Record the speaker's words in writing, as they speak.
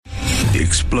The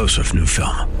explosive new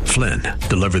film, Flynn,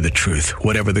 deliver the truth,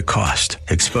 whatever the cost,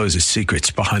 exposes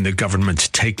secrets behind the government's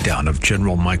takedown of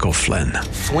General Michael Flynn.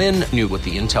 Flynn knew what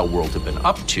the intel world had been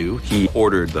up to. He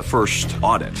ordered the first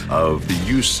audit of the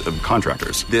use of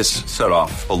contractors. This set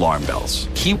off alarm bells.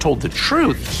 He told the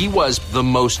truth. He was the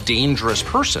most dangerous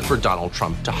person for Donald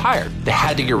Trump to hire. They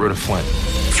had to get rid of Flynn.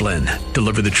 Flynn,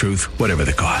 deliver the truth, whatever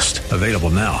the cost. Available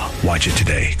now. Watch it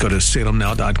today. Go to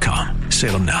salemnow.com.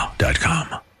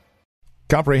 salemnow.com.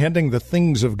 Comprehending the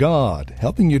things of God,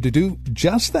 helping you to do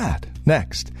just that.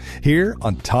 Next, here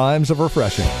on Times of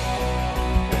Refreshing.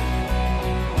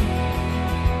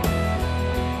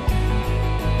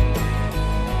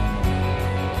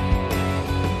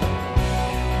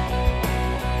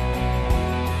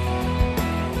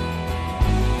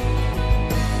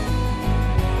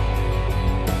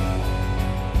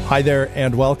 Hi there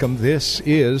and welcome. This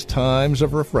is Times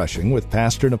of Refreshing with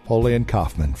Pastor Napoleon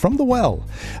Kaufman from The Well,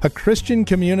 a Christian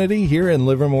community here in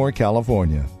Livermore,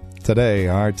 California. Today,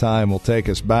 our time will take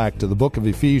us back to the book of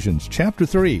Ephesians, chapter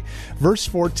 3, verse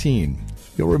 14.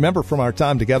 You'll remember from our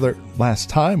time together last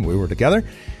time we were together,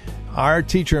 our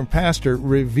teacher and pastor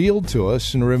revealed to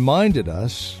us and reminded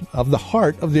us of the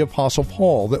heart of the Apostle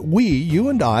Paul, that we, you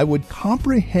and I, would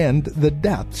comprehend the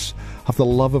depths of the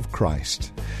love of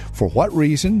Christ. For what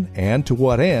reason and to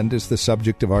what end is the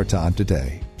subject of our time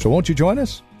today. So won't you join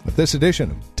us with this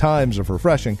edition of Times of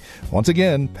Refreshing? Once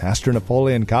again, Pastor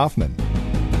Napoleon Kaufman.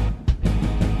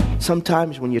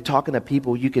 Sometimes when you're talking to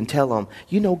people, you can tell them,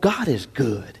 you know, God is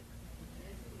good.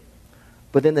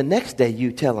 But then the next day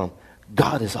you tell them,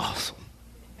 God is awesome.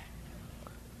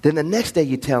 Then the next day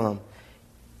you tell them,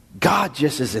 God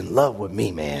just is in love with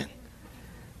me, man.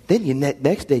 Then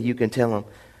next day you can tell them,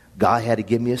 God had to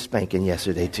give me a spanking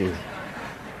yesterday too.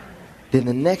 Then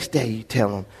the next day you tell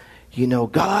them, you know,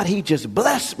 God, he just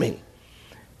blessed me.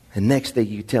 And next day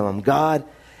you tell them, God,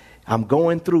 I'm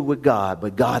going through with God,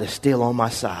 but God is still on my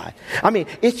side. I mean,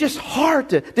 it's just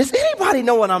hard to, does anybody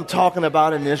know what I'm talking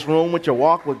about in this room with your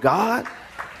walk with God?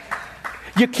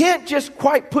 You can't just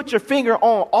quite put your finger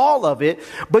on all of it,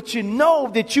 but you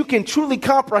know that you can truly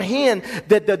comprehend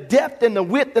that the depth and the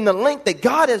width and the length, that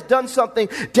God has done something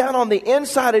down on the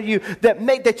inside of you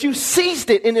that you seized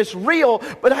it and it's real,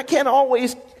 but I can't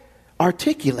always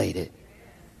articulate it.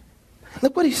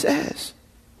 Look what he says.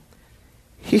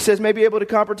 He says, may be able to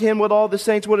comprehend with all the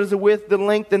saints what is the width, the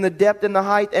length, and the depth, and the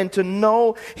height, and to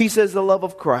know, he says, the love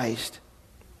of Christ.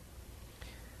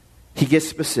 He gets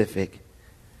specific,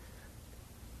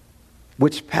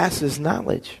 which passes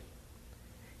knowledge.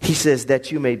 He says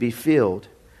that you may be filled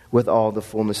with all the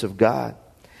fullness of God.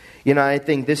 You know, I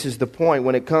think this is the point.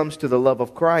 When it comes to the love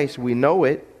of Christ, we know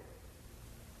it,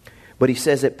 but he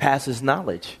says it passes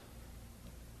knowledge.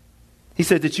 He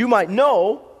says that you might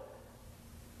know,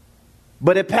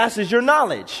 but it passes your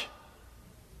knowledge.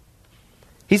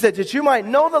 He said that you might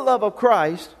know the love of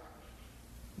Christ,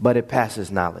 but it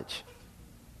passes knowledge.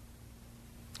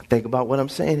 Think about what I'm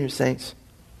saying here, saints.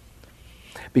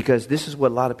 Because this is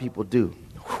what a lot of people do.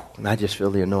 And I just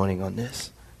feel the anointing on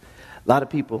this. A lot of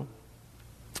people,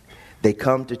 they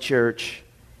come to church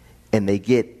and they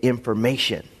get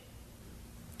information,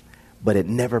 but it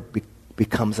never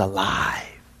becomes alive.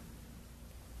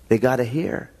 They got to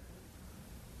hear,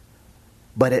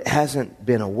 but it hasn't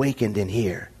been awakened in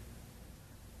here,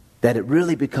 that it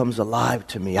really becomes alive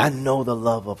to me. I know the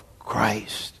love of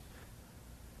Christ,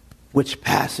 which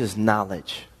passes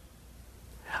knowledge.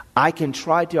 I can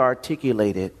try to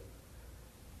articulate it,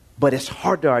 but it's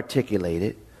hard to articulate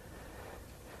it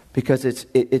because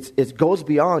it goes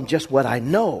beyond just what I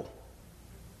know.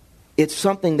 It's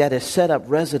something that has set up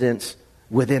residence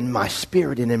within my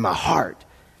spirit and in my heart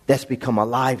that's become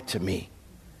alive to me.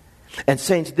 And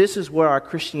saints, this is where our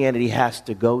Christianity has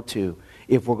to go to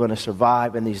if we're going to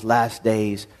survive in these last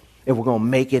days, if we're going to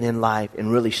make it in life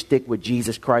and really stick with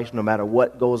Jesus Christ no matter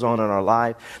what goes on in our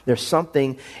life. There's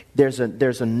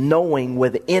a knowing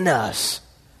within us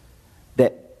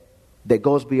that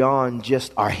goes beyond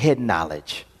just our head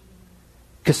knowledge.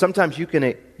 Because sometimes you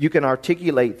can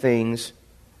articulate things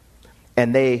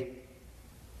and they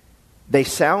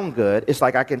sound good. It's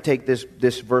like I can take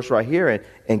this verse right here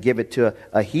and give it to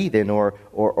a heathen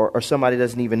or somebody that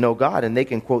doesn't even know God, and they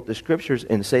can quote the scriptures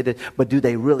and say that, but do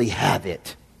they really have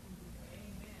it?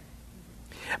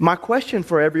 My question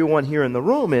for everyone here in the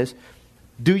room is,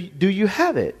 do you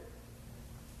have it?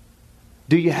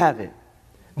 Do you have it?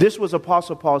 This was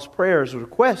Apostle Paul's prayer's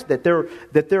request, that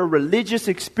their religious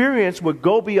experience would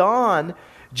go beyond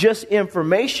just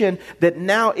information, that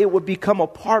now it would become a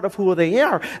part of who they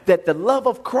are, that the love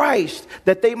of Christ,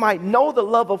 that they might know the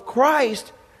love of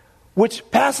Christ, which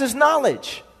passes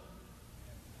knowledge.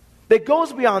 that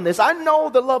goes beyond this. I know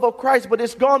the love of Christ, but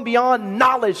it's gone beyond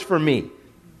knowledge for me.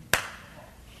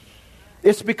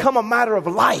 It's become a matter of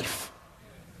life.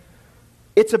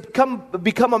 It's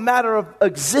become a matter of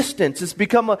existence. It's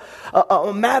become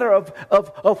a matter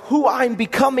of who I'm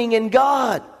becoming in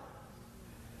God.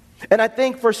 And I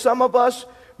think for some of us,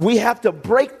 we have to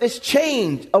break this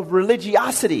chain of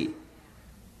religiosity.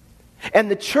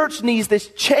 And the church needs this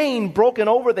chain broken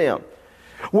over them,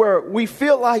 where we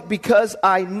feel like because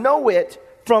I know it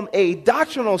from a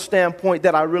doctrinal standpoint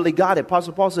that I really got it.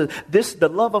 Apostle Paul says, the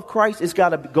love of Christ has got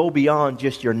to go beyond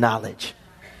just your knowledge.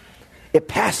 It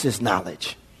passes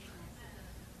knowledge.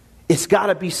 It's got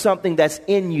to be something that's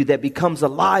in you, that becomes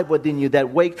alive within you, that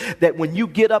when you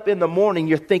get up in the morning,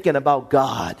 you're thinking about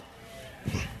God.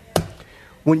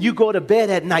 When you go to bed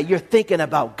at night, you're thinking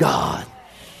about God.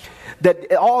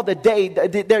 That all the day,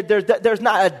 there's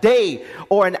not a day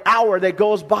or an hour that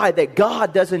goes by that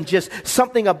God doesn't just,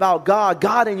 something about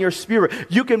God in your spirit.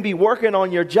 You can be working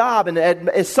on your job, and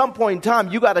at some point in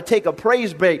time, you got to take a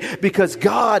praise break because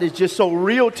God is just so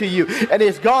real to you, and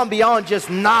it's gone beyond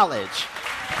just knowledge.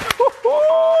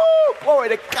 Glory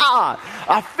to God.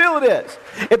 I feel this.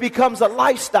 It becomes a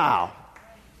lifestyle.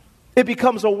 It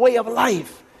becomes a way of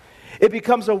life. It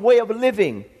becomes a way of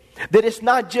living. That it's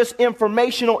not just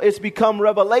informational, it's become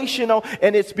revelational,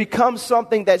 and it's become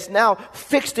something that's now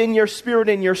fixed in your spirit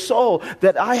and your soul.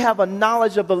 That I have a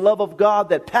knowledge of the love of God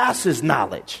that passes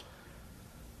knowledge.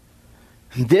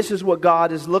 And this is what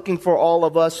God is looking for all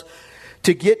of us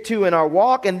to get to in our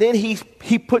walk. And then he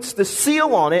puts the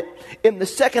seal on it in the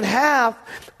second half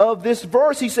of this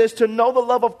verse. He says to know the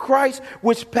love of Christ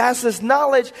which passes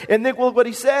knowledge. And then look what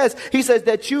he says. He says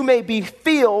that you may be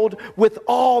filled with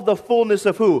all the fullness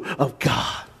of who? Of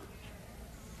God.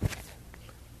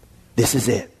 This is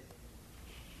it.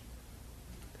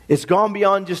 It's gone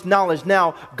beyond just knowledge.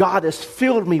 Now God has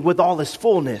filled me with all his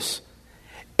fullness.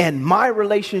 And my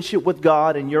relationship with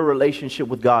God and your relationship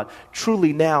with God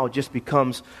truly now just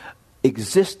becomes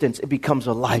existence. It becomes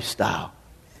a lifestyle.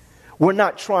 We're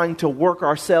not trying to work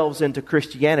ourselves into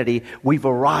Christianity. We've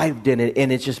arrived in it,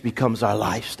 and it just becomes our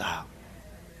lifestyle.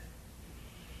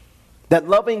 That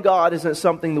loving God isn't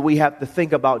something that we have to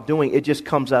think about doing. It just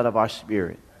comes out of our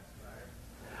spirit.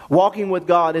 Walking with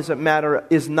God is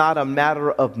not a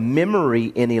matter of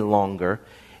memory any longer.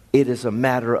 It is a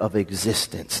matter of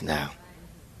existence now.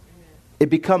 It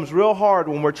becomes real hard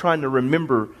when we're trying to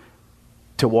remember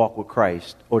to walk with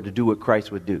Christ or to do what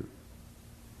Christ would do.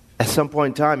 At some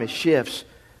point in time, it shifts.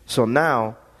 So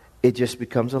now it just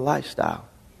becomes a lifestyle.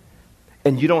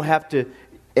 And you don't have to,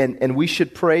 and we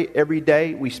should pray every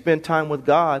day. We spend time with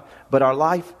God, but our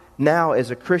life now as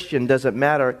a Christian doesn't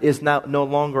matter, is no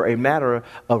longer a matter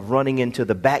of running into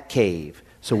the bat cave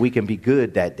so we can be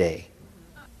good that day.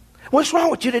 What's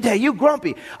wrong with you today? You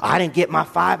grumpy. I didn't get my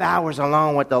 5 hours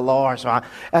alone with the Lord. So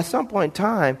at some point in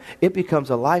time, it becomes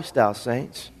a lifestyle,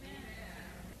 saints.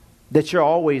 That you're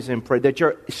always in prayer. That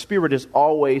your spirit is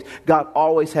always, God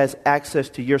always has access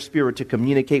to your spirit to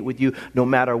communicate with you no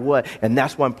matter what. And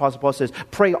that's why Apostle Paul says,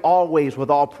 pray always with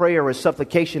all prayer and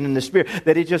supplication in the spirit.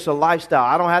 That it's just a lifestyle.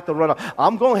 I don't have to run.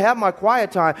 I'm going to have my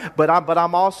quiet time, but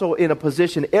I'm also in a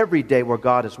position every day where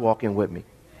God is walking with me.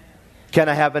 Can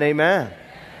I have an amen?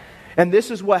 And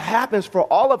this is what happens for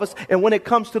all of us. And when it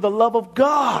comes to the love of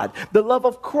God, the love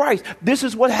of Christ, this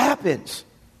is what happens.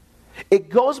 It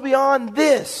goes beyond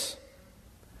this.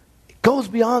 It goes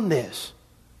beyond this.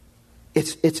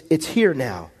 It's here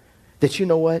now. That you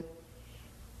know what?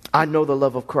 I know the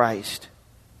love of Christ.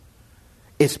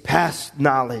 It's past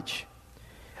knowledge.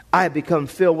 I have become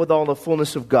filled with all the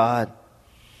fullness of God.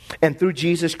 And through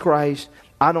Jesus Christ,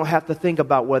 I don't have to think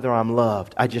about whether I'm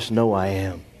loved. I just know I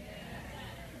am.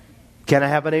 Can I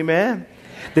have an amen?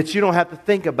 That you don't have to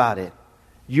think about it.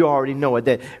 You already know it.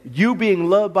 That you being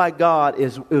loved by God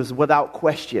is without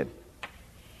question.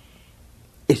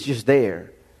 It's just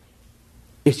there.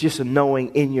 It's just a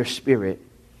knowing in your spirit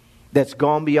that's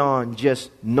gone beyond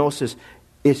just gnosis.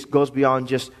 It goes beyond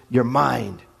just your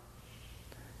mind.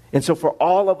 And so for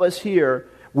all of us here,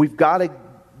 we've got to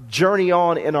journey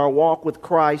on in our walk with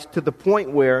Christ to the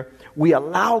point where we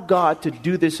allow God to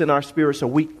do this in our spirit, so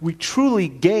we truly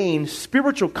gain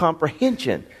spiritual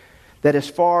comprehension that is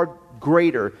far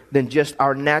greater than just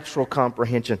our natural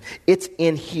comprehension. It's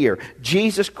in here.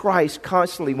 Jesus Christ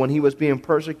constantly, when he was being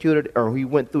persecuted or he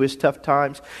went through his tough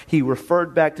times, he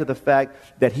referred back to the fact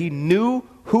that he knew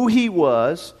who he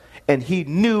was, and he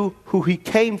knew who he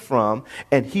came from,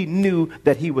 and he knew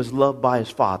that he was loved by his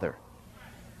Father.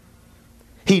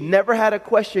 He never had a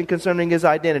question concerning his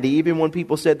identity, even when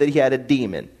people said that he had a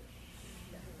demon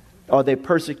or they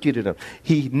persecuted him.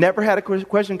 He never had a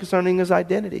question concerning his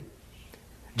identity.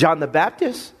 John the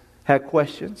Baptist had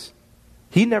questions.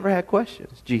 He never had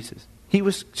questions, Jesus. He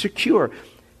was secure.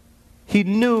 He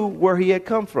knew where he had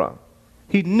come from.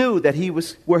 He knew that he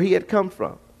was where he had come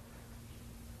from.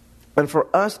 And for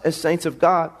us as saints of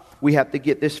God, we have to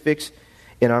get this fixed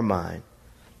in our mind.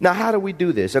 Now, how do we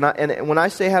do this? And when I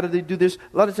say how do they do this,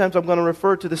 a lot of times I'm going to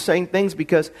refer to the same things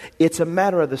because it's a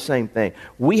matter of the same thing.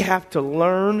 We have to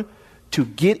learn to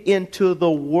get into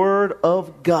the Word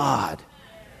of God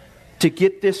to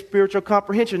get this spiritual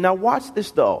comprehension. Now, watch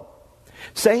this though.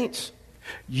 Saints,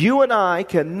 you and I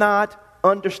cannot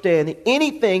understand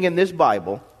anything in this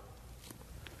Bible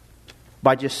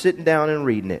by just sitting down and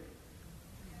reading it.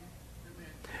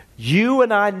 You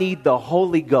and I need the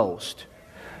Holy Ghost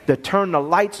to turn the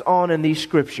lights on in these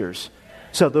scriptures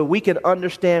so that we can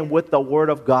understand what the Word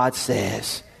of God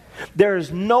says. There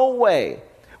is no way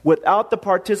without the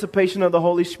participation of the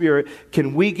Holy Spirit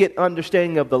can we get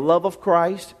understanding of the love of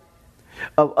Christ,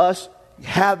 of us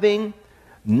having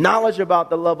knowledge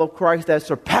about the love of Christ that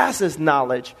surpasses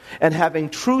knowledge, and having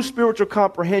true spiritual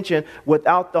comprehension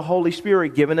without the Holy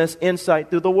Spirit giving us insight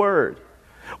through the Word.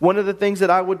 One of the things that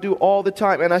I would do all the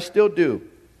time, and I still do,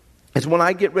 is when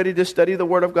I get ready to study the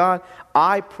Word of God,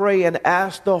 I pray and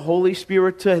ask the Holy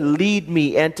Spirit to lead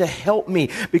me and to help me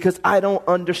because I don't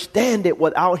understand it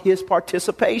without His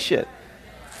participation.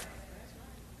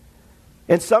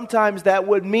 And sometimes that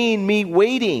would mean me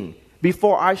waiting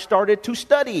before I started to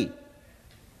study.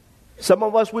 Some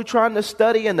of us, we're trying to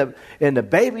study and the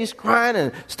baby's crying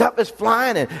and stuff is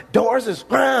flying and doors is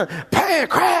crying, bang,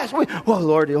 crash. Oh,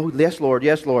 Lord, oh, yes, Lord,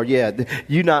 yeah.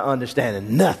 You're not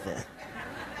understanding nothing.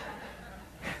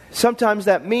 Sometimes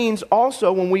that means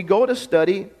also when we go to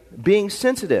study, being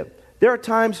sensitive. There are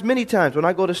times, many times, when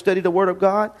I go to study the Word of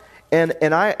God and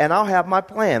I'll have my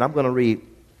plan. I'm going to read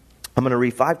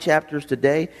 5 chapters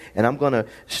today, and I'm going to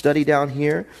study down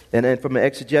here. And then from an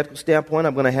exegetical standpoint,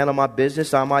 I'm going to handle my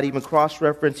business. I might even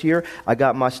cross-reference here. I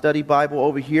got my study Bible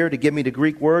over here to give me the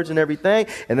Greek words and everything.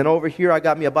 And then over here, I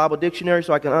got me a Bible dictionary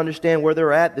so I can understand where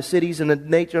they're at, the cities and the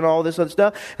nature and all this other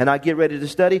stuff. And I get ready to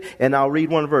study, and I'll read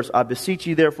one verse. I beseech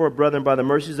you, therefore, brethren, by the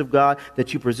mercies of God,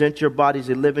 that you present your bodies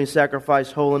a living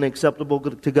sacrifice, holy and acceptable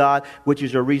to God, which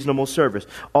is your reasonable service.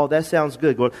 Oh, that sounds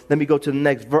good. Let me go to the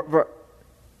next verse.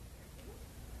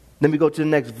 Let me go to the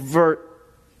next verse.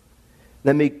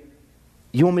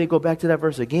 You want me to go back to that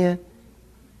verse again?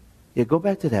 Yeah, go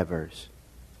back to that verse.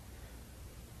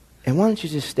 And why don't you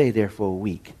just stay there for a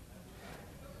week?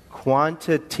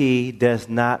 Quantity does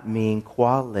not mean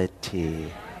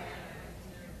quality.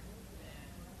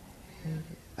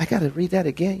 I got to read that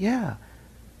again? Yeah.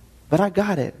 But I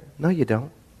got it. No, you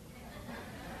don't.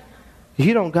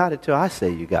 You don't got it till I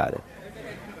say you got it.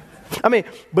 I mean,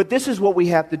 but this is what we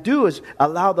have to do is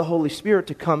allow the Holy Spirit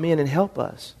to come in and help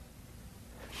us.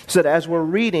 So that as we're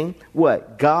reading,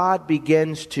 what? God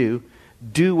begins to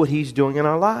do what He's doing in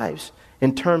our lives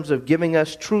in terms of giving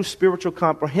us true spiritual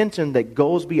comprehension that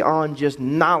goes beyond just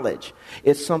knowledge.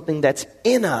 It's something that's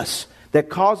in us that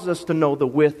causes us to know the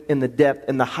width and the depth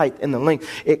and the height and the length.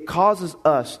 It causes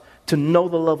us to know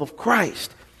the love of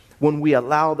Christ when we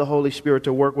allow the Holy Spirit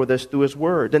to work with us through His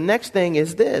Word. The next thing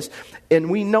is this, and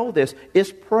we know this,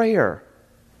 is prayer.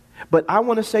 But I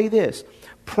want to say this,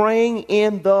 praying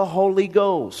in the Holy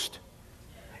Ghost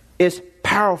is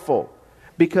powerful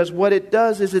because what it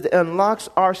does is it unlocks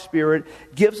our spirit,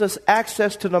 gives us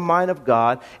access to the mind of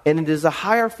God, and it is a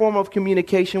higher form of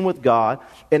communication with God,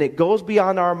 and it goes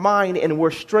beyond our mind, and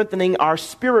we're strengthening our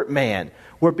spirit man.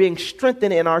 We're being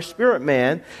strengthened in our spirit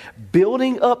man,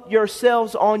 building up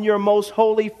yourselves on your most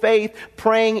holy faith,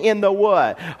 praying in the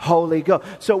what? Holy Ghost.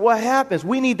 So what happens?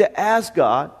 We need to ask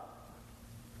God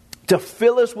to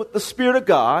fill us with the Spirit of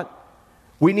God.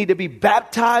 We need to be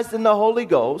baptized in the Holy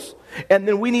Ghost. And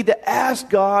then we need to ask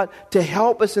God to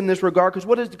help us in this regard. Because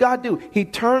what does God do? He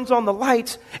turns on the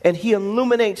lights and He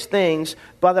illuminates things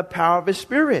by the power of His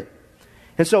Spirit.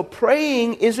 And so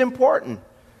praying is important.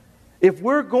 If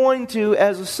we're going to,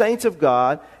 as the saints of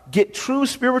God, get true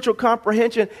spiritual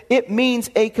comprehension, it means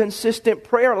a consistent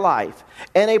prayer life.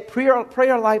 And a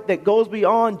prayer life that goes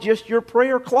beyond just your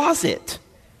prayer closet.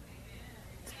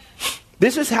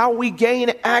 This is how we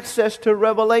gain access to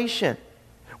revelation.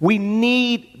 We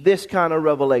need this kind of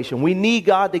revelation. We need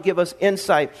God to give us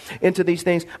insight into these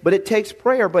things. But it takes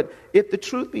prayer. But if the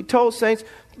truth be told, saints,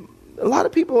 a lot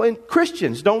of people and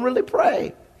Christians don't really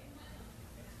pray.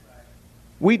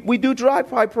 We do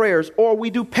drive-by prayers or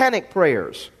we do panic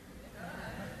prayers.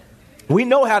 We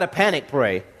know how to panic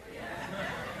pray.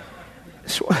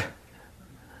 So,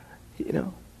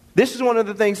 this is one of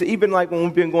the things that even like when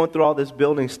we've been going through all this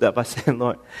building stuff, I said,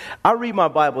 Lord, I read my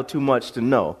Bible too much to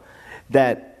know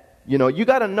that You know, you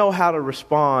got to know how to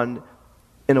respond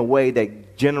in a way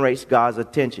that generates God's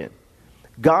attention.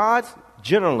 God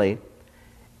generally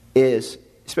is,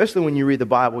 especially when you read the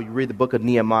Bible, you read the book of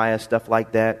Nehemiah, stuff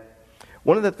like that.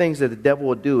 One of the things that the devil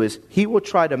will do is he will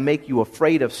try to make you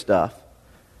afraid of stuff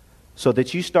so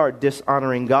that you start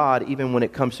dishonoring God even when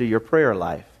it comes to your prayer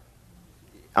life.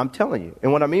 I'm telling you.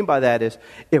 And what I mean by that is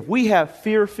if we have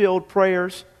fear-filled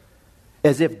prayers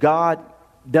as if God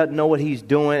doesn't know what he's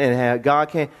doing and how God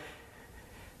can't,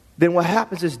 then what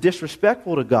happens is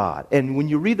disrespectful to God. And when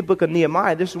you read the book of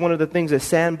Nehemiah, this is one of the things that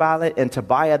Sanballat and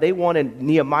Tobiah, they wanted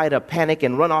Nehemiah to panic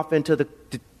and run off into the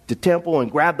temple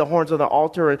and grab the horns of the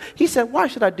altar. And he said, why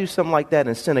should I do something like that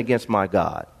and sin against my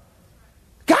God?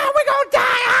 God, we're going to die!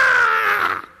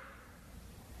 Ah!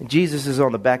 And Jesus is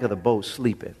on the back of the boat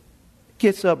sleeping.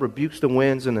 Gets up, rebukes the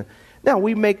winds. Now,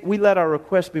 we let our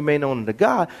requests be made known to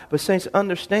God. But saints,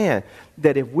 understand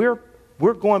that if we're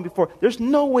going before, there's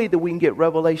no way that we can get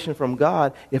revelation from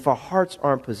God if our hearts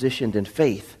aren't positioned in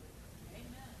faith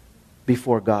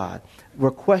before God,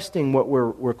 requesting what we're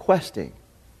requesting.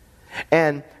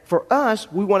 And for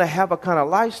us, we want to have a kind of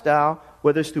lifestyle,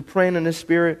 whether it's through praying in the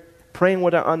Spirit, praying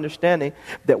with our understanding,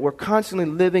 that we're constantly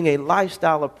living a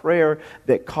lifestyle of prayer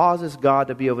that causes God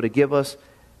to be able to give us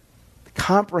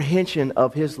comprehension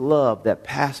of his love that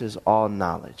passes all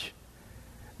knowledge.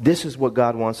 This is what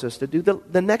God wants us to do.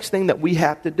 The next thing that we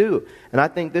have to do, and I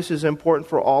think this is important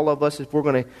for all of us if we're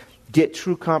going to get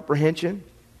true comprehension,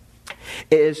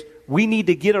 is we need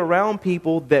to get around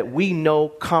people that we know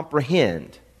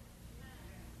comprehend,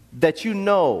 that you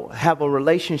know have a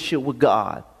relationship with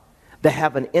God, that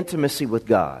have an intimacy with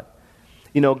God.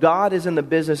 You know, God is in the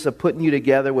business of putting you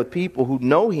together with people who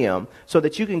know him so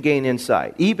that you can gain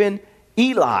insight. Even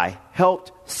Eli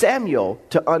helped Samuel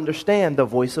to understand the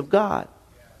voice of God.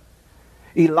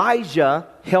 Elijah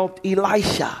helped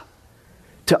Elisha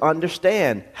to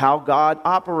understand how God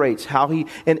operates,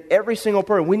 and every single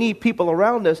person. We need people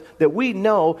around us that we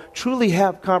know truly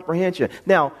have comprehension.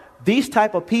 Now, these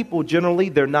type of people, generally,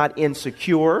 they're not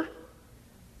insecure.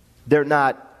 They're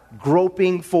not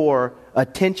groping for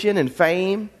attention and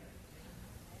fame.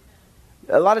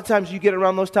 A lot of times you get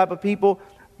around those type of people,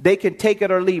 they can take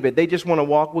it or leave it. They just want to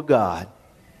walk with God.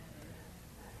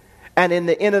 And in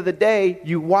the end of the day,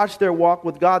 you watch their walk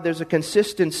with God, there's a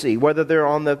consistency, whether they're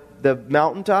on the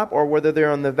mountaintop or whether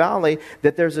they're on the valley,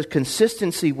 that there's a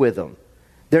consistency with them.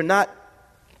 They're not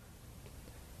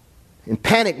in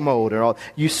panic mode or all.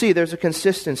 You see, there's a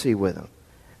consistency with them.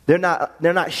 They're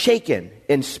not shaken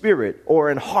in spirit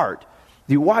or in heart.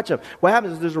 You watch them. What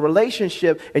happens is there's a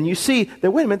relationship and you see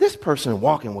that, wait a minute, this person is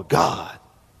walking with God.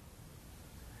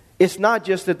 It's not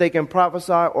just that they can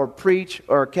prophesy or preach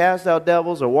or cast out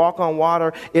devils or walk on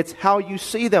water. It's how you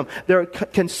see them. They're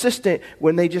consistent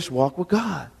when they just walk with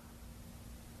God.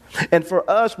 And for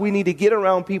us, we need to get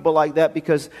around people like that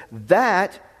because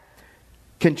that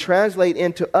can translate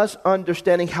into us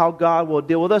understanding how God will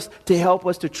deal with us to help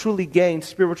us to truly gain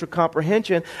spiritual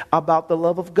comprehension about the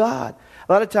love of God.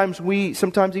 A lot of times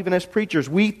sometimes even as preachers,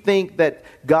 we think that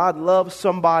God loves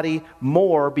somebody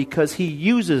more because he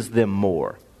uses them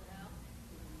more.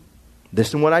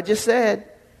 Listen to what I just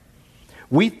said.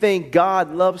 We think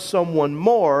God loves someone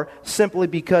more simply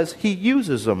because he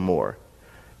uses them more.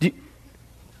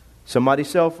 Somebody's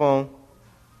cell phone.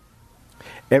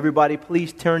 Everybody,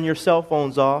 please turn your cell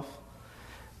phones off.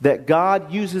 That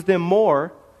God uses them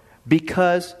more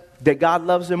that God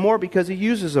loves them more because he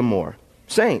uses them more.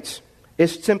 Saints,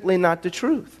 it's simply not the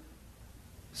truth.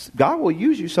 God will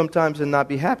use you sometimes and not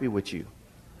be happy with you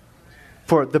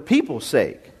for the people's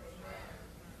sake.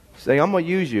 Say, I'm going to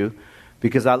use you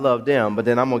because I love them, but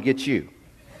then I'm going to get you.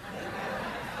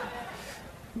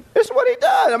 It's what he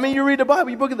does. I mean, you read the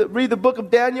Bible, read the book of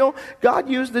Daniel. God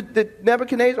used the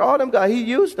Nebuchadnezzar, all them guys. He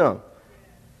used them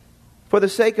for the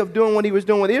sake of doing what he was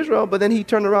doing with Israel, but then he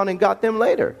turned around and got them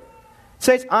later.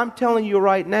 Saints, I'm telling you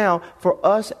right now, for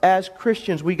us as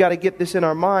Christians, we got to get this in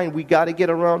our mind. We got to get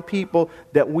around people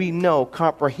that we know,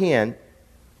 comprehend.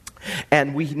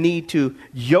 And we need to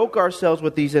yoke ourselves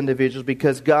with these individuals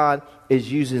because God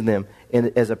is using them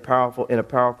in a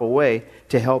powerful way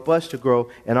to help us to grow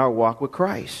in our walk with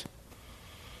Christ.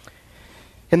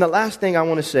 And the last thing I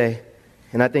want to say,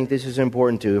 and I think this is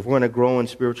important too, if we're going to grow in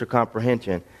spiritual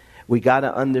comprehension, we got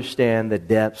to understand the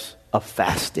depths of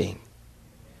fasting.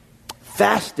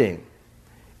 Fasting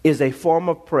is a form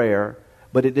of prayer,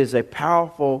 but it is a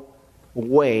powerful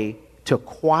way to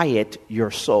quiet your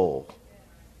soul.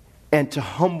 And to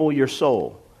humble your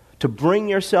soul, to bring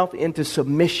yourself into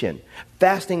submission.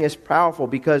 Fasting is powerful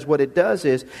because what it does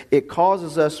is it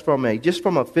causes us from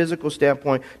a physical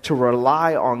standpoint to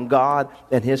rely on God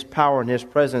and His power and His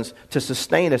presence to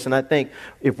sustain us. And I think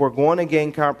if we're going to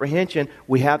gain comprehension,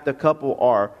 we have to couple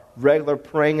our regular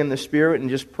praying in the Spirit and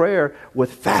just prayer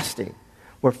with fasting,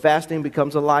 where fasting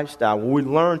becomes a lifestyle, where we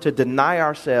learn to deny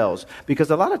ourselves.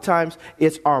 Because a lot of times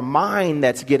it's our mind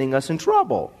that's getting us in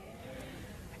trouble.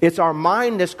 It's our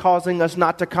mind that's causing us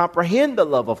not to comprehend the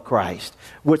love of Christ,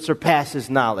 which surpasses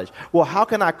knowledge. Well, how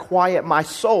can I quiet my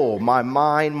soul, my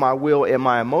mind, my will, and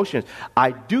my emotions? I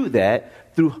do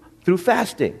that through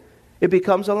fasting. It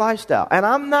becomes a lifestyle. And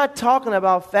I'm not talking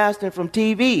about fasting from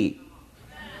TV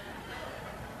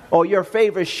or your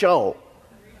favorite show.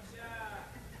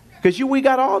 Because we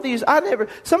got all these,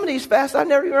 some of these fasts I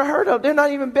never even heard of. They're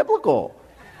not even biblical.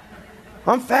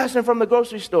 I'm fasting from the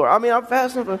grocery store. I'm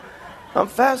fasting.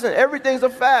 Everything's a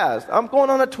fast. I'm going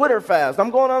on a Twitter fast. I'm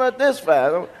going on a this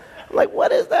fast. I'm like,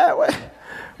 what is that?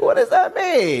 What does that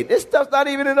mean? This stuff's not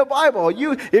even in the Bible.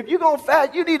 If you're going to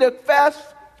fast, you need to fast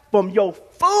from your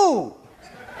food.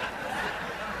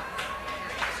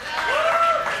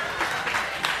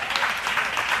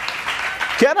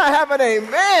 Can I have an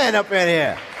amen up in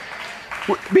here?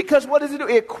 Because what does it do?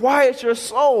 It quiets your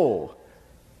soul.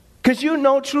 Because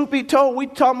truth be told, we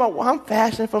talking about, well, I'm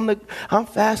fasting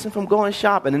from going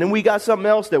shopping. And then we got something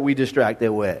else that we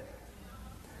distracted with.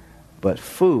 But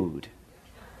food,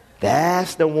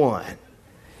 that's the one.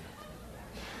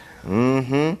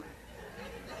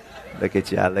 Look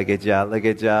at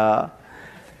y'all.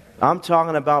 I'm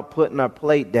talking about putting our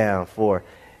plate down for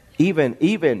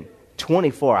even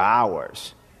 24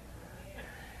 hours.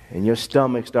 And your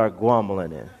stomach start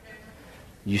grumbling and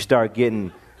you start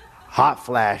getting hot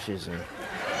flashes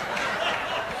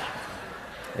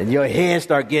and your head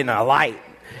start getting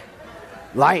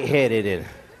lightheaded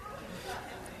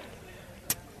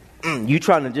and you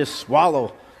trying to just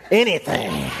swallow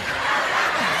anything.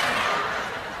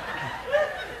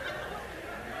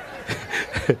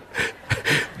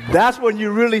 That's when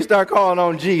you really start calling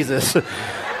on Jesus.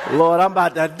 Lord, I'm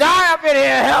about to die up in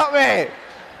here. Help me.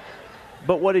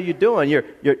 But what are you doing?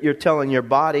 You're telling your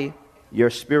body,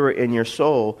 your spirit, and your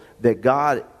soul that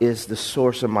God is the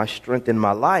source of my strength in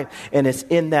my life. And it's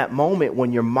in that moment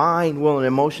when your mind, will, and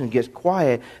emotion gets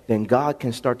quiet, then God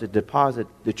can start to deposit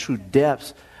the true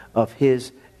depths of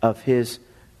His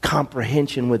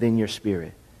comprehension within your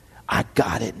spirit. I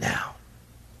got it now.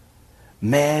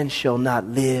 Man shall not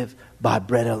live by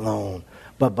bread alone,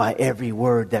 but by every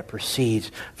word that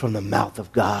proceeds from the mouth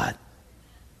of God.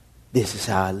 This is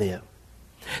how I live.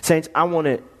 Saints, I want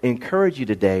to encourage you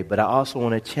today, but I also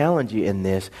want to challenge you in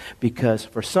this, because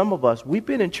for some of us, we've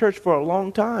been in church for a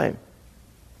long time.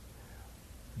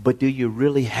 But do you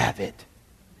really have it?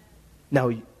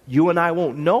 Now, you and I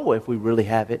won't know if we really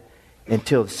have it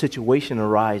until the situation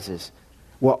arises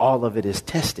where all of it is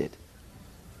tested.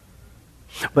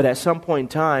 But at some point in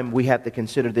time, we have to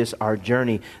consider this our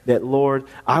journey, that, Lord,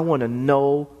 I want to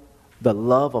know the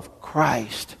love of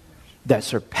Christ that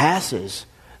surpasses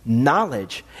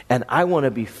knowledge, and I want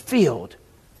to be filled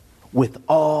with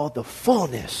all the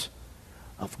fullness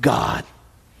of God.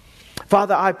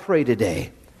 Father, I pray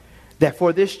today that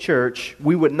for this church,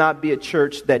 we would not be a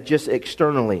church that just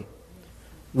externally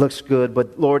looks good,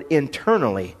 but Lord,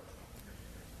 internally,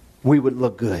 we would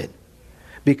look good.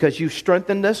 Because you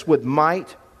strengthened us with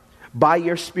might by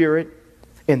your Spirit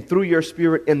and through your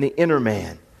Spirit in the inner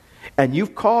man. And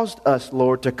you've caused us,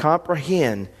 Lord, to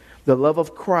comprehend the love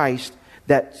of Christ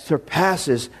that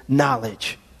surpasses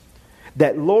knowledge.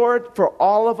 That, Lord, for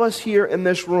all of us here in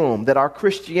this room, that our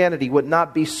Christianity would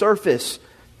not be surface,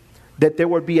 that there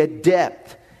would be a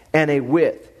depth and a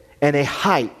width and a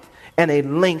height and a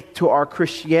length to our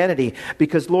Christianity.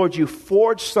 Because, Lord, you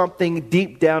forged something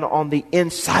deep down on the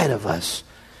inside of us.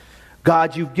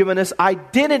 God, you've given us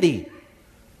identity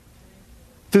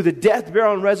through the death,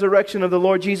 burial, and resurrection of the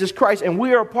Lord Jesus Christ. And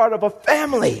we are a part of a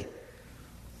family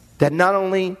that not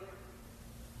only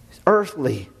is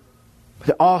earthly,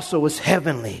 but also is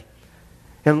heavenly.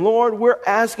 And Lord, we're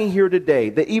asking here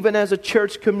today that even as a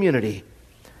church community,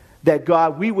 that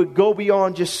God, we would go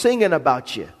beyond just singing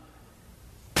about you,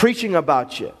 preaching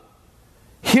about you,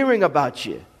 hearing about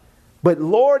you. But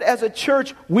Lord, as a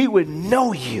church, we would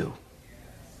know you.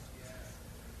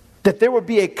 That there would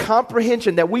be a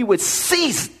comprehension, that we would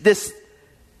seize this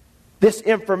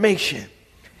information,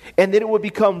 and that it would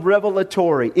become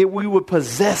revelatory. We would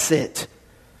possess it.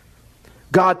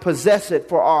 God, possess it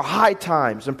for our high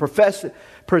times, and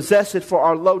possess it for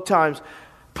our low times.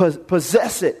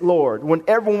 Possess it, Lord,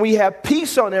 when we have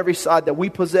peace on every side, that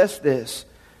we possess this.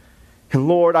 And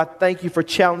Lord, I thank you for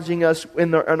challenging us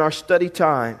in our study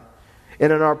time,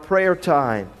 and in our prayer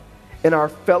time, in our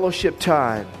fellowship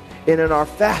time, and in our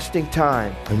fasting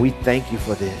time. And we thank you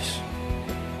for this.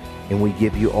 And we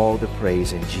give you all the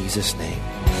praise in Jesus' name.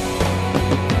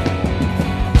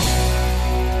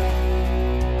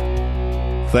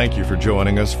 Thank you for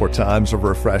joining us for Times of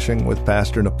Refreshing with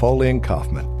Pastor Napoleon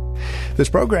Kaufman. This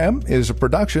program is a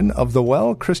production of the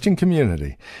Well Christian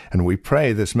Community, and we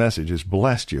pray this message has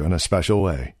blessed you in a special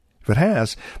way. If it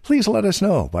has, please let us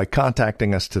know by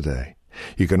contacting us today.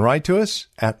 You can write to us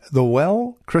at the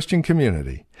Well Christian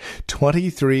Community,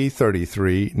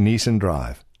 2333 Neeson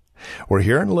Drive. We're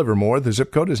here in Livermore. The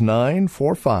zip code is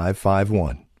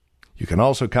 94551. You can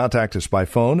also contact us by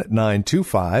phone at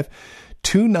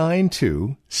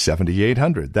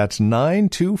 925-292-7800. That's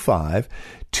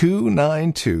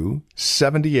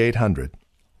 925-292-7800.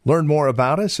 Learn more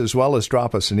about us as well as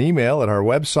drop us an email at our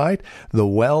website,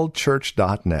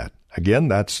 thewellchurch.net. Again,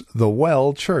 that's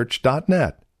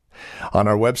thewellchurch.net. On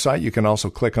our website, you can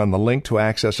also click on the link to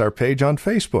access our page on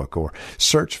Facebook or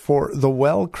search for The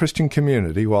Well Christian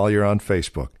Community while you're on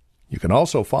Facebook. You can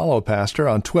also follow Pastor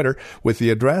on Twitter with the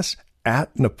address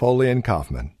 @Napoleon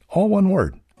Kaufman, all one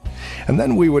word. And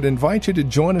then we would invite you to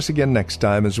join us again next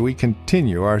time as we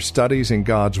continue our studies in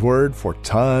God's Word for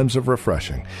Times of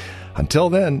Refreshing.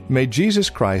 Until then, may Jesus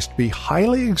Christ be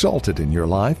highly exalted in your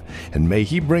life, and may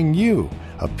He bring you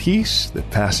a peace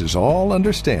that passes all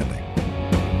understanding.